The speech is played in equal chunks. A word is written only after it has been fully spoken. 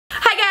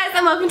guys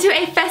and welcome to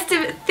a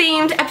festive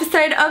themed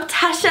episode of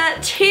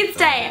Tasha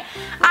Tuesday.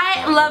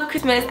 I love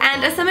Christmas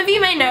and as some of you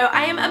may know,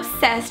 I am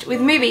obsessed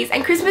with movies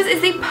and Christmas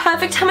is the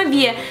perfect time of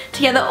year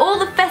to gather all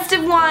the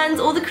festive ones,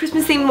 all the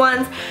Christmas themed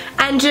ones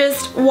and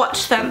just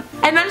watch them.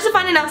 I managed to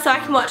find enough so I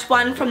can watch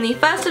one from the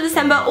 1st of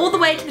December all the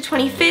way to the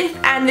 25th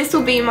and this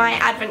will be my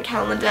advent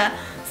calendar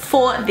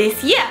for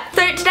this year.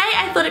 So today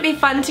I thought it'd be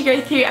fun to go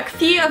through a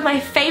few of my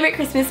favourite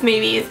Christmas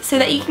movies so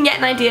that you can get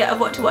an idea of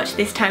what to watch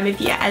this time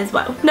of year as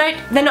well. Note,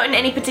 they're not in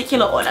any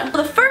particular order.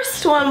 The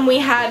first one we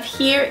have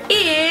here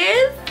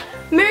is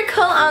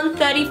Miracle on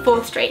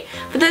 34th Street.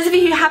 For those of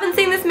you who haven't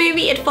seen this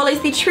movie, it follows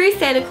the true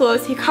Santa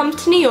Claus who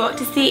comes to New York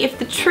to see if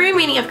the true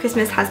meaning of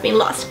Christmas has been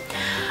lost.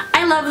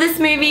 I love this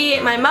movie,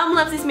 my mum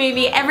loves this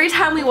movie, every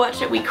time we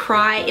watch it we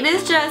cry. It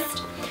is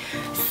just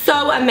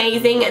so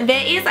amazing.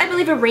 There is, I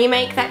believe, a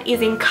remake that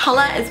is in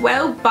colour as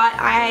well, but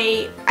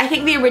I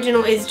think the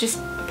original is just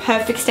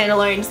perfect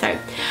standalone, so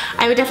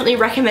I would definitely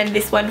recommend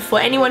this one for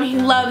anyone who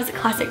loves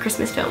classic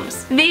Christmas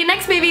films. The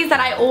next movies that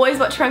I always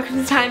watch around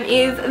Christmas time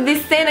is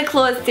this Santa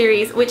Claus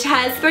series, which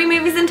has 3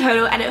 movies in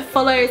total and it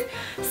follows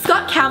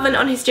Scott Calvin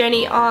on his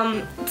journey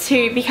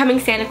to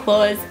becoming Santa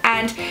Claus,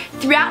 and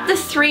throughout the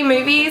 3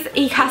 movies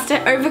he has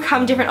to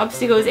overcome different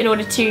obstacles in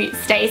order to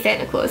stay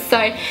Santa Claus.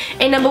 So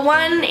in number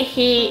 1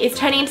 he is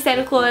turning into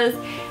Santa Claus,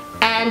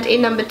 and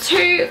in number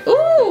 2,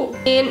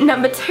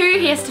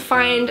 he has to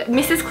find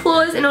Mrs.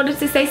 Claus in order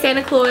to stay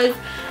Santa Claus,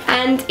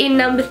 and in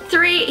number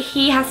 3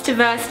 he has to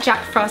verse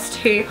Jack Frost,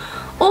 who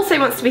also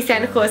wants to be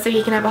Santa Claus so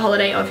he can have a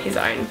holiday of his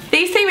own.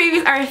 These 2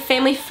 movies are a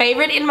family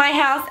favourite in my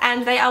house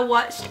and they are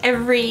watched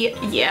every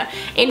year.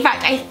 In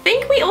fact, I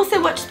think we also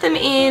watch them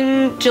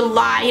in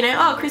July, you know,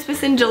 oh,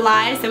 Christmas in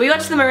July, so we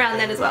watch them around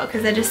then as well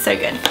because they're just so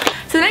good.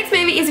 So the next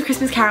movie is A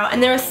Christmas Carol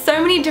and there are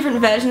so many different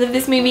versions of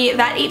this movie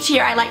that each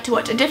year I like to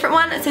watch a different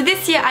one. So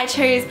this year I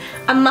chose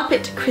A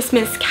Muppet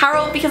Christmas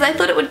Carol because I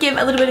thought it would give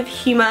a little bit of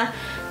humour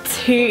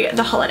to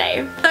the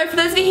holiday. So for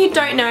those of you who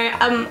don't know,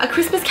 A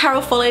Christmas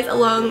Carol follows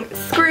along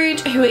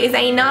Scrooge, who is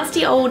a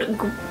nasty old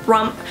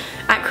grump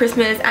at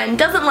Christmas and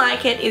doesn't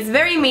like it, is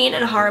very mean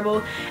and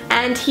horrible,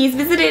 and he's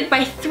visited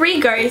by 3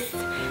 ghosts,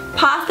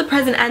 past, the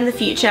present and the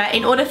future,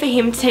 in order for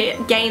him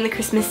to gain the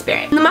Christmas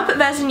spirit. In the Muppet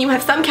version you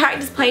have some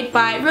characters played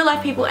by real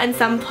life people and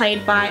some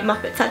played by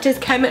Muppets, such as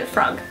Kermit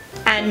Frog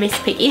and Miss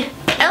Piggy.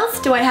 What else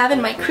do I have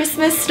in my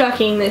Christmas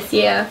stocking this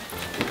year?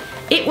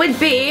 It would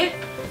be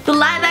the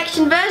live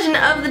action version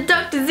of the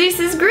Dr.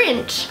 Seuss's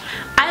Grinch.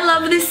 I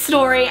love this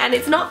story and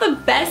it's not the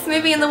best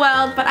movie in the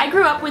world, but I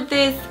grew up with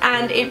this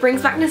and it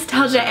brings back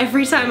nostalgia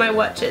every time I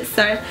watch it,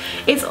 so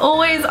it's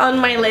always on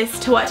my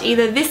list to watch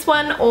either this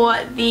one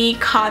or the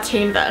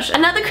cartoon version.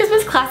 Another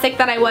Christmas classic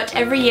that I watch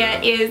every year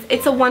is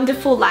It's a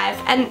Wonderful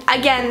Life, and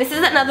again this is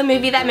another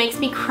movie that makes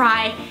me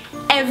cry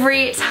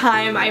every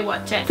time I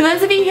watch it. For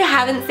those of you who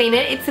haven't seen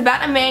it, it's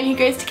about a man who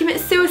goes to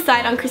commit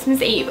suicide on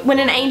Christmas Eve when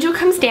an angel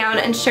comes down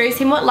and shows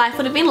him what life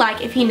would have been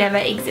like if he never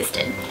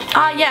existed.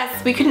 Ah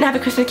yes, we couldn't have a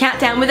Christmas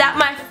countdown without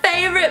my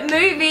favourite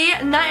movie,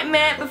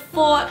 Nightmare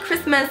Before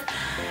Christmas.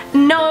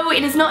 No,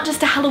 it is not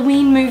just a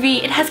Halloween movie,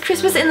 it has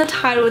Christmas in the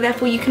title,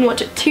 therefore you can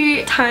watch it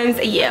 2 times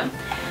a year.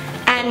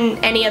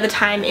 And any other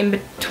time in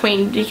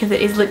between because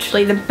it is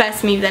literally the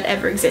best movie that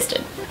ever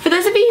existed. For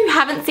those of you who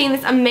haven't seen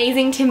this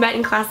amazing Tim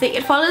Burton classic,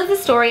 it follows the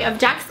story of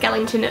Jack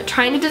Skellington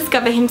trying to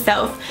discover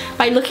himself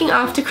by looking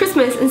after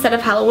Christmas instead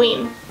of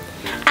Halloween.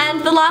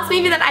 And the last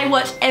movie that I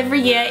watch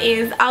every year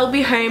is I'll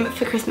Be Home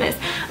for Christmas.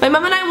 My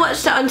mum and I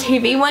watched it on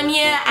TV one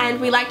year and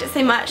we liked it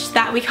so much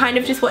that we kind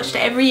of just watched it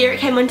every year it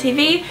came on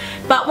TV,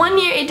 but one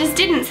year it just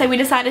didn't, so we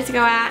decided to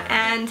go out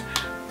and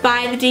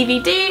buy the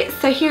DVD,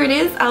 so here it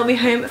is, I'll Be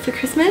Home for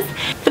Christmas.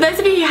 For those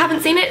of you who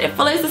haven't seen it, it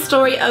follows the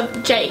story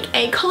of Jake,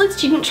 a college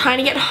student trying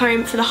to get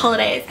home for the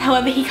holidays.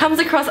 However, he comes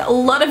across a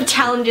lot of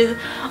challenges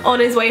on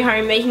his way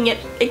home, making it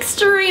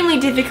extremely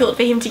difficult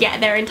for him to get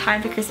there in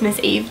time for Christmas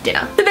Eve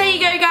dinner. So there you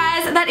go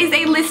guys, that is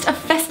a list of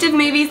festive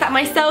movies that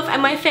myself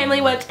and my family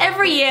watch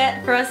every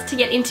year for us to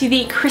get into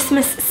the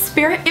Christmas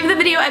spirit. Give the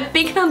video a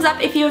big thumbs up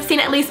if you have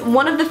seen at least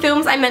one of the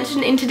films I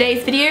mentioned in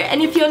today's video,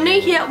 and if you're new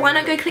here, why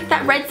not go click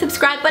that red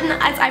subscribe button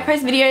as I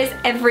post videos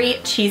every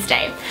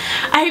Tuesday.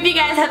 I hope you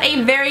guys have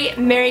a very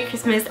Merry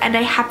Christmas and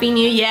a Happy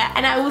New Year,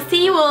 and I will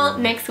see you all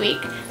next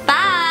week.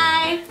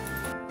 Bye!